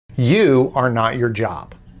You are not your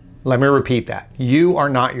job. Let me repeat that. You are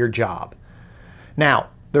not your job. Now,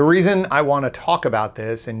 the reason I want to talk about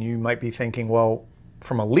this, and you might be thinking, well,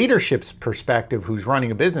 from a leadership's perspective, who's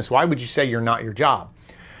running a business, why would you say you're not your job?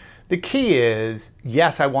 The key is,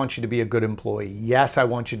 yes, I want you to be a good employee. Yes, I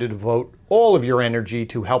want you to devote all of your energy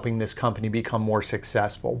to helping this company become more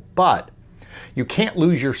successful. But you can't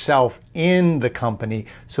lose yourself in the company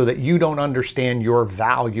so that you don't understand your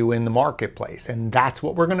value in the marketplace. And that's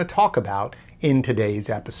what we're going to talk about in today's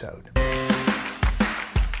episode.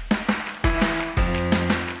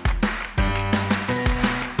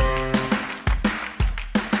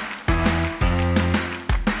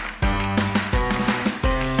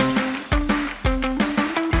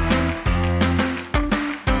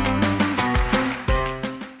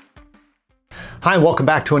 Hi, and welcome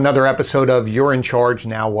back to another episode of You're in Charge,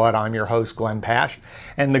 Now What? I'm your host, Glenn Pash.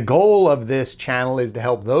 And the goal of this channel is to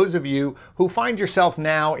help those of you who find yourself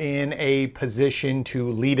now in a position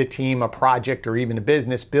to lead a team, a project, or even a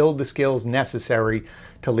business, build the skills necessary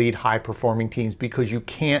to lead high-performing teams, because you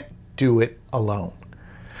can't do it alone.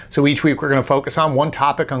 So each week we're going to focus on one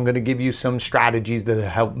topic. I'm going to give you some strategies that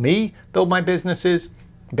help me build my businesses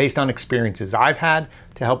based on experiences I've had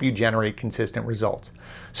to help you generate consistent results.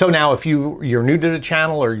 So now if you're new to the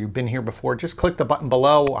channel or you've been here before, just click the button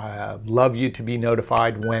below. I'd love you to be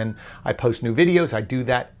notified when I post new videos. I do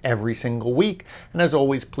that every single week. And as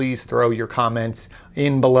always, please throw your comments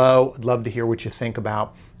in below. I'd love to hear what you think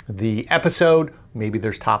about the episode. Maybe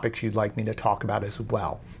there's topics you'd like me to talk about as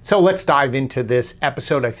well. So let's dive into this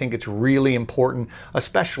episode. I think it's really important,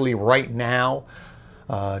 especially right now.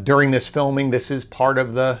 During this filming, this is part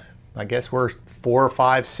of I guess we're 4 or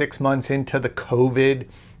 5, 6 months into the COVID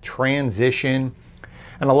transition.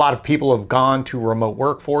 And a lot of people have gone to remote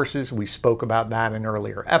workforces. We spoke about that in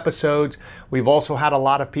earlier episodes. We've also had a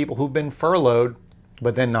lot of people who've been furloughed,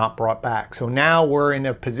 but then not brought back. So now we're in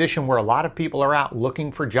a position where a lot of people are out looking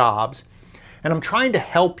for jobs. And I'm trying to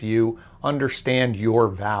help you understand your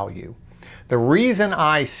value. The reason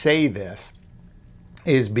I say this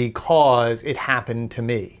is because it happened to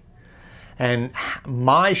me. And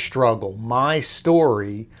my struggle, my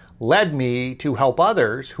story led me to help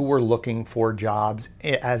others who were looking for jobs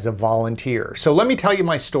as a volunteer. So let me tell you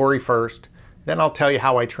my story first, then I'll tell you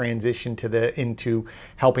how I transitioned into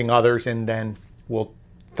helping others, and then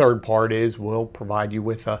third part is we'll provide you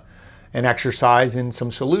with an exercise and some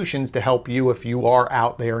solutions to help you if you are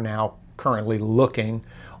out there now currently looking,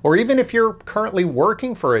 or even if you're currently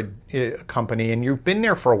working for a company and you've been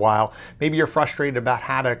there for a while. Maybe you're frustrated about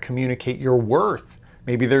how to communicate your worth.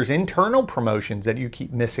 Maybe there's internal promotions that you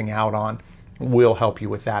keep missing out on. We'll help you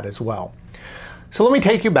with that as well. So let me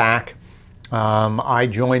take you back. I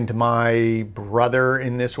joined my brother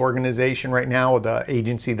in this organization right now, the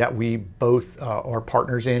agency that we both are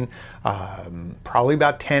partners in, probably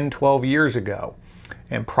about 10, 12 years ago.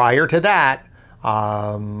 And prior to that,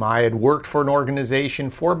 I had worked for an organization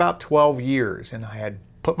for about 12 years, and I had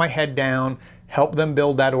put my head down, helped them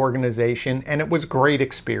build that organization, and it was a great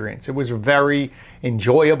experience. It was very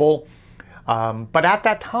enjoyable. But at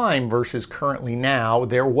that time versus currently now,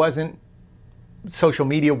 social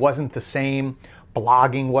media wasn't the same,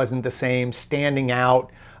 blogging wasn't the same, standing out,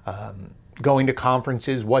 going to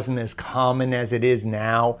conferences wasn't as common as it is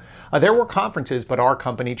now. There were conferences, but our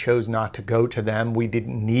company chose not to go to them. We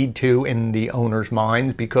didn't need to in the owners'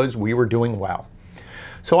 minds because we were doing well.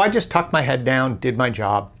 So I just tucked my head down, did my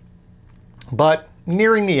job. But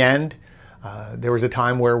nearing the end, there was a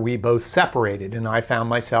time where we both separated, and I found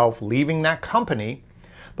myself leaving that company.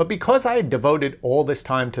 But because I had devoted all this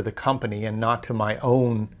time to the company and not to my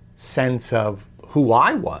own sense of who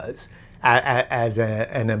I was as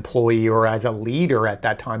an employee or as a leader at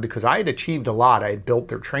that time, because I had achieved a lot. I had built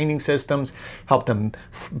their training systems, helped them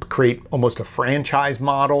create almost a franchise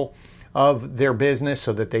model of their business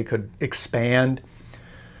so that they could expand.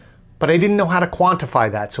 But I didn't know how to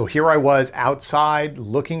quantify that. So here I was outside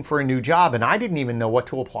looking for a new job, and I didn't even know what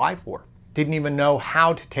to apply for. Didn't even know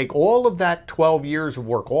how to take all of that 12 years of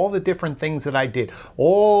work, all the different things that I did,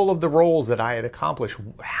 all of the roles that I had accomplished.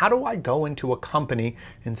 How do I go into a company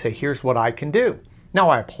and say, here's what I can do? Now,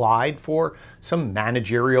 I applied for some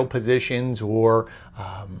managerial positions or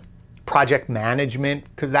project management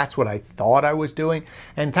because that's what I thought I was doing.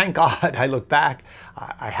 And thank God, I look back,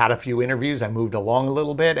 I had a few interviews, I moved along a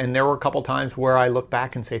little bit, and there were a couple times where I look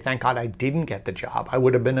back and say, thank God I didn't get the job. I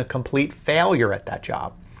would have been a complete failure at that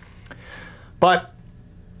job. But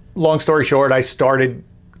long story short, I started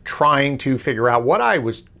trying to figure out what I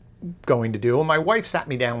was going to do. And my wife sat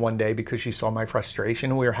me down one day because she saw my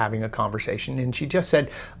frustration and we were having a conversation. And she just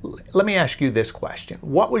said, let me ask you this question.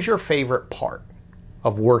 What was your favorite part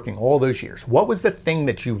of working all those years, what was the thing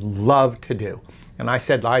that you loved to do? And I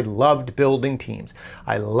said, I loved building teams.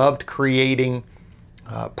 I loved creating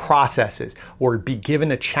processes, or be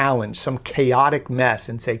given a challenge, some chaotic mess,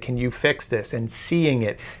 and say, can you fix this? And seeing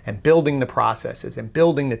it and building the processes and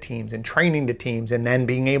building the teams and training the teams, and then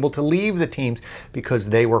being able to leave the teams because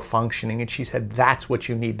they were functioning. And she said, that's what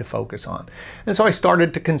you need to focus on. And so I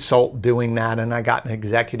started to consult doing that, and I got an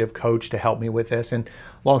executive coach to help me with this. And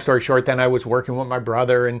long story short, then I was working with my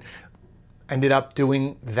brother and ended up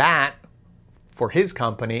doing that for his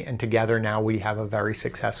company, and together now we have a very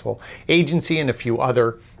successful agency and a few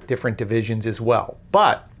other different divisions as well.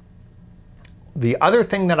 But the other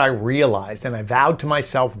thing that I realized, and I vowed to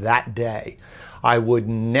myself that day, I would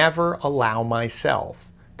never allow myself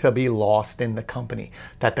to be lost in the company,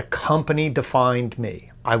 that the company defined me.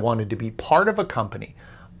 I wanted to be part of a company,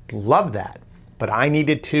 love that, but I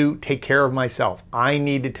needed to take care of myself. I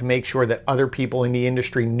needed to make sure that other people in the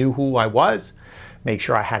industry knew who I was, make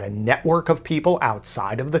sure I had a network of people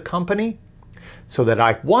outside of the company so that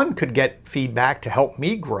I, one, could get feedback to help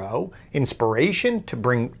me grow, inspiration to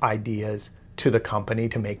bring ideas to the company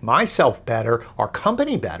to make myself better, our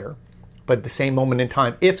company better. But at the same moment in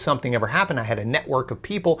time, if something ever happened, I had a network of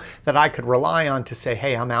people that I could rely on to say,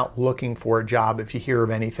 hey, I'm out looking for a job if you hear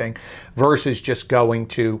of anything, versus just going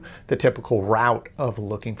to the typical route of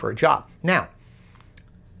looking for a job. Now,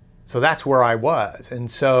 so that's where I was.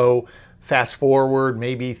 And so fast forward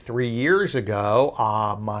maybe 3 years ago,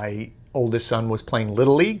 my oldest son was playing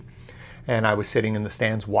Little League, and I was sitting in the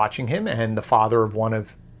stands watching him, and the father of one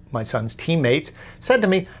of my son's teammates said to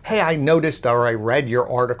me, hey, I noticed or I read your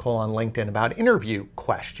article on LinkedIn about interview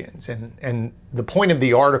questions. And the point of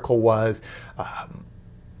the article was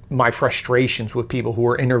my frustrations with people who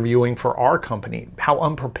were interviewing for our company, how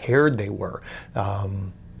unprepared they were.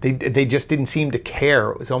 They just didn't seem to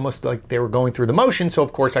care. It was almost like they were going through the motions. So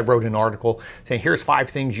of course I wrote an article saying, here's 5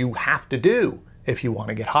 things you have to do if you want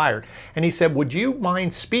to get hired. And he said, would you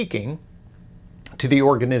mind speaking to the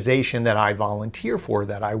organization that I volunteer for,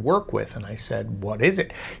 that I work with? And I said, what is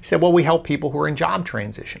it? He said, well, we help people who are in job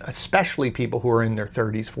transition, especially people who are in their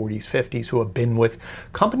 30s, 40s, 50s, who have been with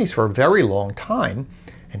companies for a very long time.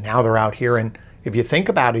 And now they're out here, and if you think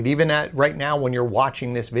about it, even right now when you're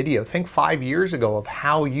watching this video, think 5 years ago of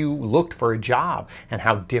how you looked for a job and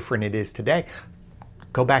how different it is today.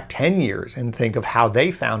 Go back 10 years and think of how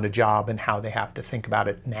they found a job and how they have to think about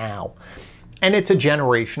it now. And it's a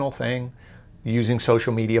generational thing. Using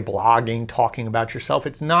social media, blogging, talking about yourself.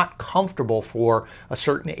 It's not comfortable for a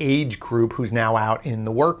certain age group who's now out in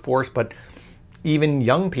the workforce, but even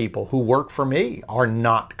young people who work for me are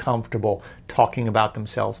not comfortable talking about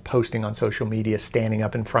themselves, posting on social media, standing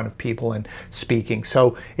up in front of people and speaking.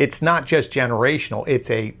 So it's not just generational,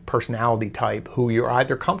 it's a personality type who you're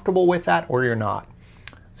either comfortable with that or you're not.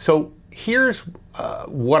 So here's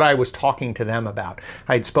what I was talking to them about.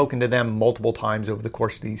 I had spoken to them multiple times over the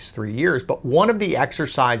course of these 3 years, but one of the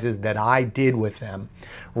exercises that I did with them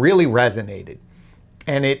really resonated.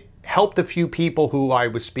 And it helped a few people who I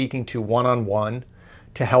was speaking to one-on-one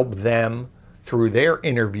to help them through their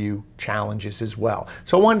interview challenges as well.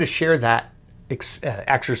 So I wanted to share that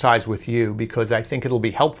exercise with you because I think it'll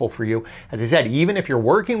be helpful for you, as I said, even if you're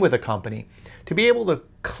working with a company, to be able to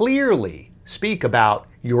clearly speak about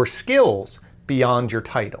your skills beyond your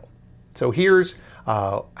title. So here's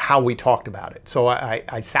how we talked about it. So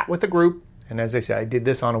I sat with the group, and as I said, I did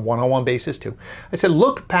this on a one-on-one basis too. I said,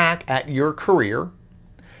 look back at your career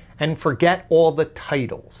and forget all the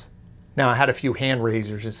titles. Now, I had a few hand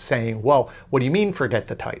raisers saying, well, what do you mean forget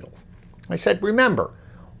the titles? I said, remember,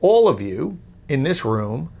 all of you in this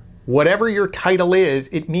room, whatever your title is,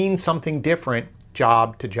 it means something different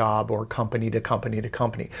job to job or company to company to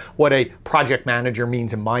company. What a project manager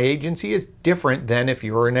means in my agency is different than if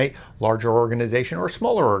you're in a larger organization or a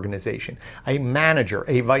smaller organization. A manager,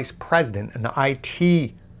 a vice president, an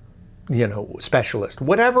IT specialist,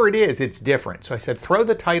 whatever it is, it's different. So I said, throw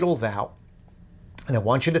the titles out, and I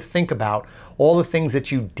want you to think about all the things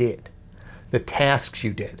that you did, the tasks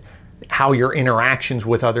you did, how your interactions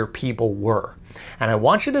with other people were. And I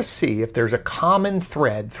want you to see if there's a common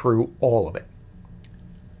thread through all of it.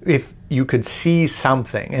 If you could see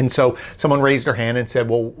something. And so someone raised their hand and said,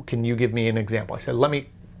 well, can you give me an example? I said, let me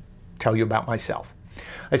tell you about myself.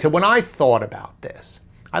 I said, when I thought about this,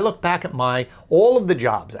 I looked back at all of the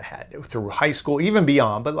jobs I had through high school, even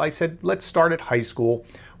beyond, but I said, let's start at high school,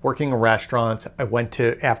 working in restaurants.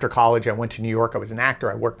 After college, I went to New York. I was an actor.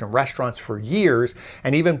 I worked in restaurants for years,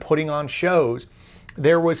 and even putting on shows.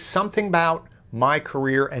 There was something about my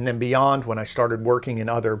career and then beyond when I started working in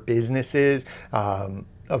other businesses,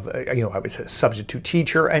 I was a substitute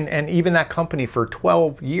teacher, and even that company for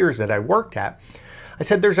 12 years that I worked at, I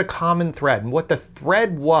said there's a common thread. And what the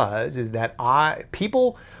thread was is that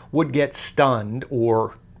people would get stunned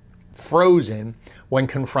or frozen when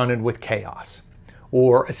confronted with chaos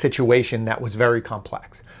or a situation that was very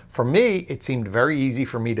complex. For me, it seemed very easy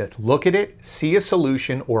for me to look at it, see a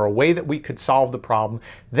solution or a way that we could solve the problem.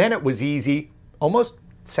 Then it was easy, almost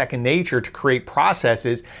second nature, to create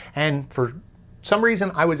processes. And for some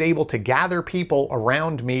reason, I was able to gather people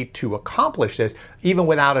around me to accomplish this, even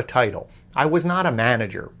without a title. I was not a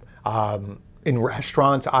manager. In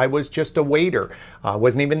restaurants, I was just a waiter. I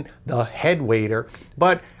wasn't even the head waiter.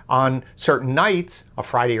 But on certain nights, a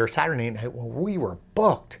Friday or Saturday night, when we were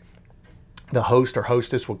booked, the host or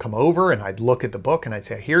hostess would come over and I'd look at the book and I'd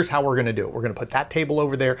say, here's how we're going to do it. We're going to put that table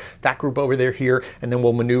over there, that group over there here, and then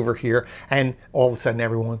we'll maneuver here. And all of a sudden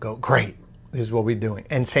everyone would go, great, this is what we're doing.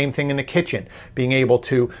 And same thing in the kitchen, being able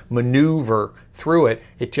to maneuver through it.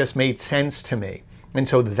 It just made sense to me. And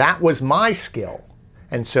so that was my skill.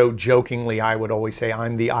 And so jokingly, I would always say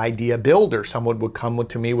I'm the idea builder. Someone would come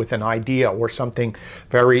to me with an idea or something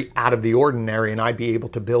very out of the ordinary, and I'd be able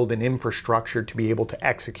to build an infrastructure to be able to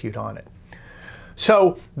execute on it.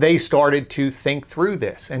 So they started to think through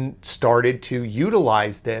this and started to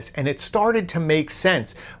utilize this, and it started to make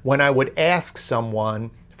sense. When I would ask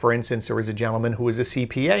someone, for instance, there was a gentleman who was a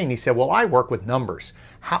CPA, and he said, well, I work with numbers.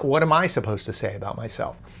 What am I supposed to say about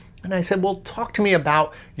myself? And I said, well, talk to me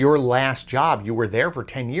about your last job. You were there for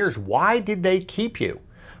 10 years. Why did they keep you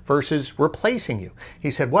versus replacing you?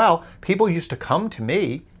 He said, well, people used to come to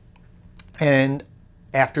me and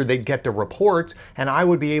after they'd get the reports, and I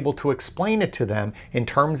would be able to explain it to them in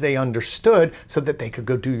terms they understood so that they could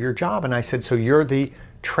go do your job. And I said, so you're the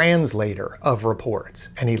translator of reports?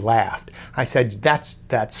 And he laughed. I said,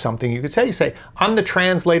 that's something you could say. You say, I'm the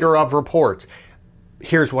translator of reports.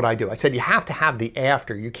 Here's what I do. I said, you have to have the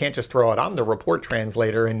after. You can't just throw out, I'm the report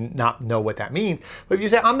translator and not know what that means. But if you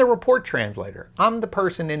say, I'm the report translator, I'm the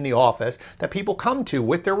person in the office that people come to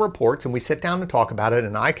with their reports and we sit down and talk about it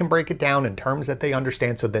and I can break it down in terms that they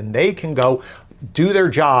understand so then they can go do their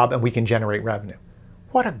job and we can generate revenue.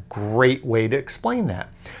 What a great way to explain that.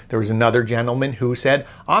 There was another gentleman who said,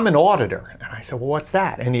 I'm an auditor. And I said, well, what's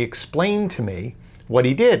that? And he explained to me what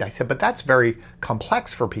he did. I said, but that's very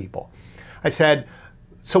complex for people. I said,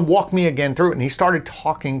 so walk me again through it. And he started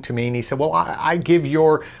talking to me and he said, well, I give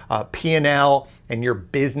your P&L and your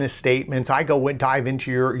business statements. I go and dive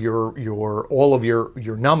into all of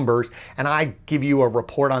your numbers and I give you a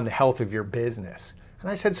report on the health of your business.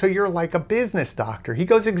 And I said, so you're like a business doctor? He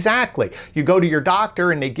goes, exactly. You go to your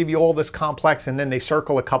doctor and they give you all this complex and then they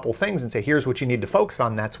circle a couple things and say, here's what you need to focus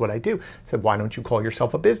on. That's what I do. I said, why don't you call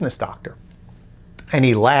yourself a business doctor? And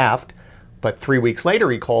he laughed. But 3 weeks later,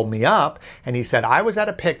 he called me up and he said, I was at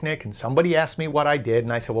a picnic and somebody asked me what I did.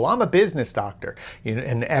 And I said, well, I'm a business doctor.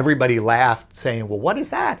 And everybody laughed saying, well, what is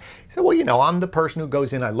that? He said, well, I'm the person who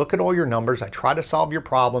goes in, I look at all your numbers, I try to solve your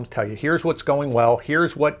problems, tell you, here's what's going well,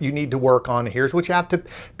 here's what you need to work on, here's what you have to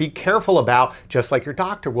be careful about, just like your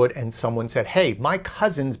doctor would. And someone said, hey, my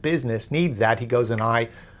cousin's business needs that. He goes, and I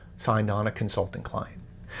signed on a consulting client.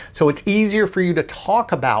 So it's easier for you to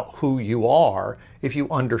talk about who you are if you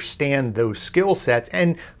understand those skill sets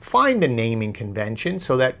and find a naming convention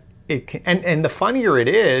so that it can, and the funnier it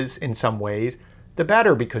is in some ways, the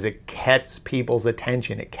better, because it gets people's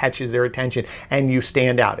attention, it catches their attention and you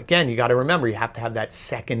stand out. Again, you got to remember, you have to have that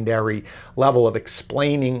secondary level of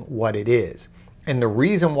explaining what it is. And the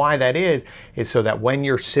reason why that is so that when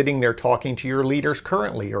you're sitting there talking to your leaders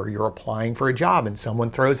currently, or you're applying for a job and someone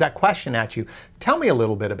throws that question at you, tell me a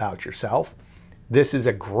little bit about yourself. This is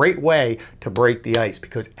a great way to break the ice,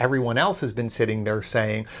 because everyone else has been sitting there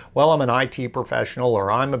saying, well, I'm an IT professional,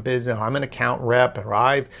 or I'm an account rep, or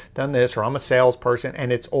I've done this, or I'm a salesperson,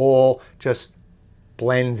 and it's all just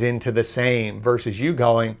blends into the same, versus you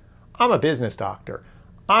going, I'm a business doctor.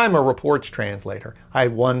 I'm a reports translator. I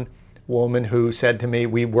had one woman who said to me,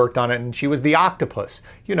 we worked on it, and she was the octopus.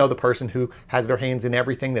 You know, the person who has their hands in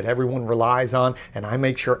everything that everyone relies on, and I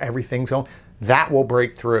make sure everything's on. That will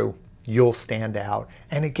break through. You'll stand out.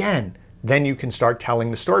 And again, then you can start telling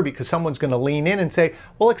the story, because someone's going to lean in and say,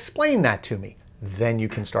 well, explain that to me. Then you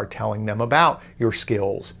can start telling them about your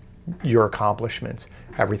skills, your accomplishments,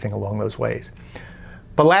 everything along those ways.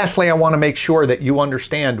 But lastly, I want to make sure that you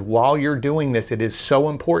understand, while you're doing this, it is so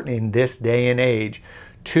important in this day and age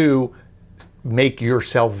to make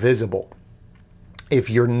yourself visible. If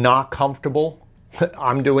you're not comfortable,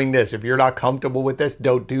 I'm doing this. If you're not comfortable with this,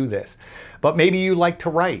 don't do this. But maybe you like to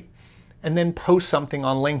write. and then post something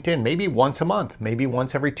on LinkedIn, maybe once a month, maybe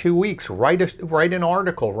once every 2 weeks. Write an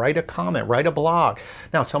article, write a comment, write a blog.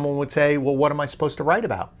 Now, someone would say, well, what am I supposed to write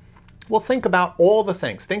about? Well, think about all the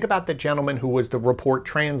things. Think about the gentleman who was the report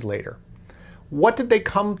translator. What did they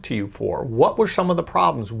come to you for? What were some of the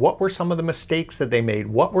problems? What were some of the mistakes that they made?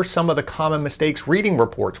 What were some of the common mistakes reading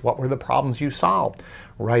reports? What were the problems you solved?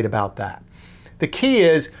 Write about that. The key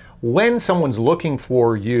is, when someone's looking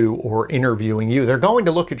for you or interviewing you, they're going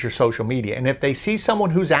to look at your social media. And if they see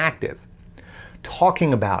someone who's active,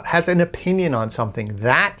 talking about, has an opinion on something,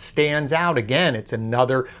 that stands out. Again, it's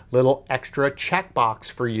another little extra checkbox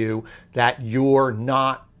for you that you're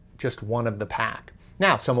not just one of the pack.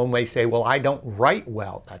 Now, someone may say, well, I don't write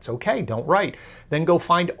well. That's okay, don't write. Then go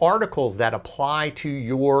find articles that apply to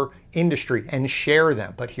your industry and share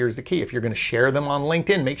them. But here's the key. If you're going to share them on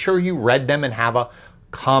LinkedIn, make sure you read them and have a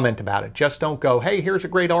comment about it. Just don't go, hey, here's a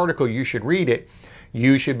great article, you should read it.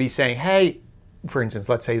 You should be saying, hey, for instance,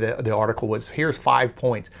 let's say the article was, here's 5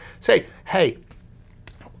 points. Say, hey,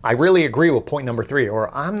 I really agree with point number 3,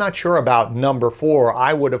 or I'm not sure about number 4.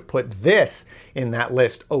 I would have put this in that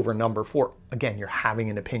list over number 4. Again, you're having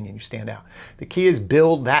an opinion, you stand out. The key is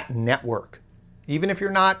build that network. Even if you're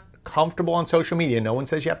not comfortable on social media, no one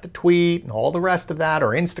says you have to tweet and all the rest of that, or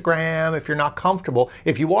Instagram if you're not comfortable.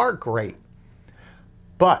 If you are, great.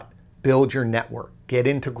 But build your network. Get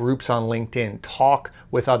into groups on LinkedIn. Talk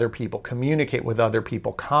with other people. Communicate with other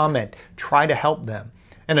people. Comment. Try to help them.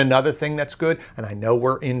 And another thing that's good, and I know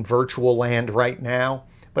we're in virtual land right now,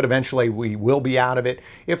 but eventually we will be out of it.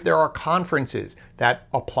 If there are conferences that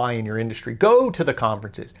apply in your industry, go to the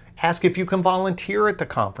conferences. Ask if you can volunteer at the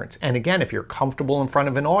conference. And again, if you're comfortable in front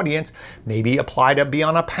of an audience, maybe apply to be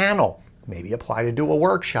on a panel. Maybe apply to do a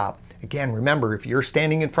workshop. Again, remember, if you're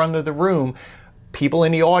standing in front of the room, people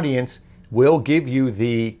in the audience will give you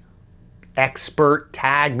the expert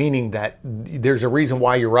tag, meaning that there's a reason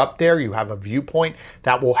why you're up there. You have a viewpoint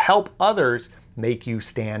that will help others make you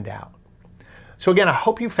stand out. So again, I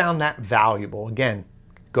hope you found that valuable. Again,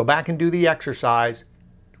 go back and do the exercise.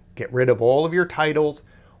 Get rid of all of your titles.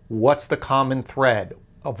 What's the common thread?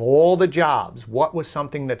 Of all the jobs, what was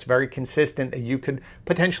something that's very consistent that you could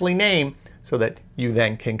potentially name, so that you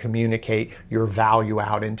then can communicate your value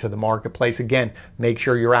out into the marketplace. Again, make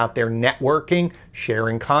sure you're out there networking,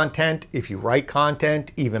 sharing content. If you write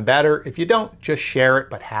content, even better. If you don't, just share it,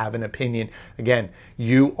 but have an opinion. Again,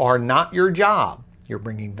 you are not your job. You're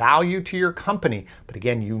bringing value to your company. But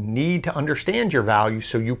again, you need to understand your value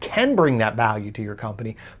so you can bring that value to your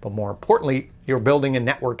company. But more importantly, you're building a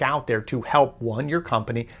network out there to help, one, your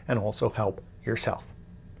company, and also help yourself.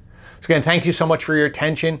 So again, thank you so much for your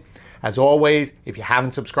attention. As always, if you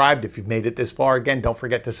haven't subscribed, if you've made it this far, again, don't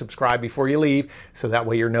forget to subscribe before you leave, so that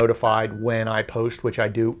way you're notified when I post, which I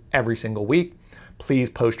do every single week. Please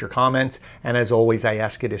post your comments. And as always, I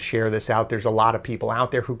ask you to share this out. There's a lot of people out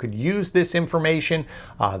there who could use this information.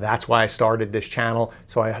 That's why I started this channel.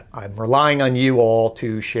 So I'm relying on you all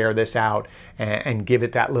to share this out and give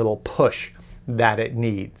it that little push that it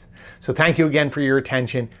needs. So thank you again for your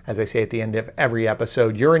attention. As I say at the end of every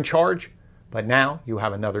episode, you're in charge. But now you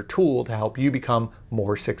have another tool to help you become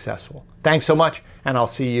more successful. Thanks so much, and I'll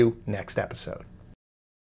see you next episode.